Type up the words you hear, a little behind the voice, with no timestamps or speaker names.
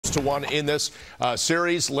6-1 in this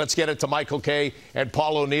series. Let's get it to Michael Kay and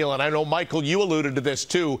Paul O'Neill. And I know, Michael, you alluded to this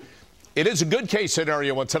too. It is a good case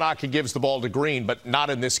scenario when Tanaka gives the ball to Green, but not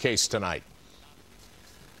in this case tonight.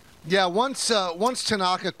 Yeah, once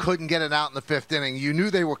Tanaka couldn't get it out in the fifth inning, you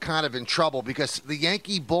knew they were kind of in trouble because the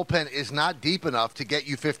Yankee bullpen is not deep enough to get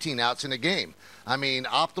you 15 outs in a game. I mean,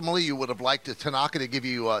 optimally, you would have liked Tanaka to give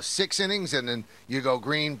you 6 innings, and then you go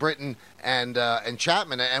Green, Britton, and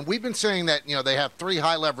Chapman. And we've been saying that, you know, they have 3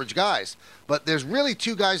 high-leverage guys, but there's really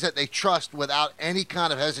 2 guys that they trust without any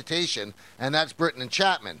kind of hesitation, and that's Britton and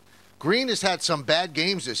Chapman. Green has had some bad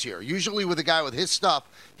games this year. Usually with a guy with his stuff,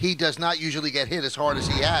 he does not usually get hit as hard as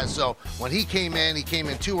he has. So when he came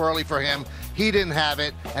in too early for him. He didn't have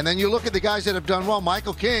it. And then you look at the guys that have done well.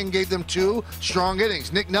 Michael King gave them 2 strong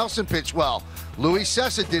innings. Nick Nelson pitched well. Luis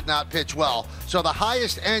Sessa did not pitch well. So the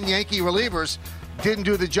highest-end Yankee relievers didn't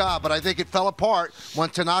do the job, but I think it fell apart when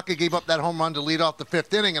Tanaka gave up that home run to lead off the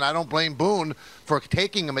 5th inning, and I don't blame Boone for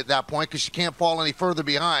taking him at that point because you can't fall any further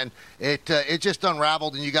behind. It just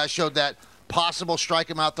unraveled, and you guys showed that possible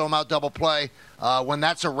strike him out, throw him out double play. When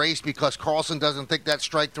that's a race because Carlson doesn't think that's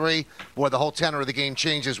strike 3, boy, the whole tenor of the game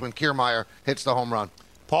changes when Kiermaier hits the home run.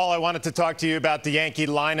 Paul, I wanted to talk to you about the Yankee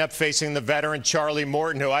lineup facing the veteran Charlie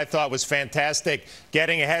Morton, who I thought was fantastic,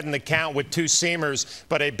 getting ahead in the count with 2 seamers.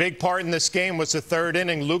 But a big part in this game was the 3rd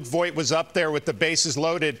inning. Luke Voit was up there with the bases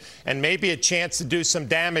loaded and maybe a chance to do some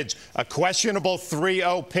damage. A questionable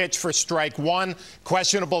 3-0 pitch for strike 1,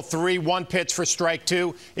 questionable 3-1 pitch for strike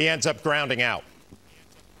 2. He ends up grounding out.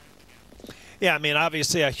 Yeah, I mean,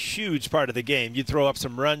 obviously a huge part of the game. You throw up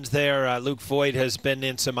some runs there. Luke Voit has been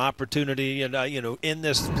in some opportunity, and you know, in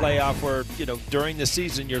this playoff where, you know, during the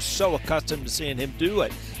season you're so accustomed to seeing him do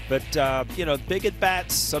it. But you know, big at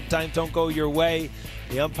bats sometimes don't go your way.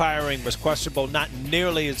 The umpiring was questionable, not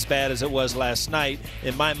nearly as bad as it was last night.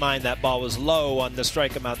 In my mind, that ball was low on the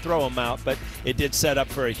strike him out, throw him out, but it did set up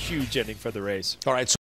for a huge inning for the Rays. All right.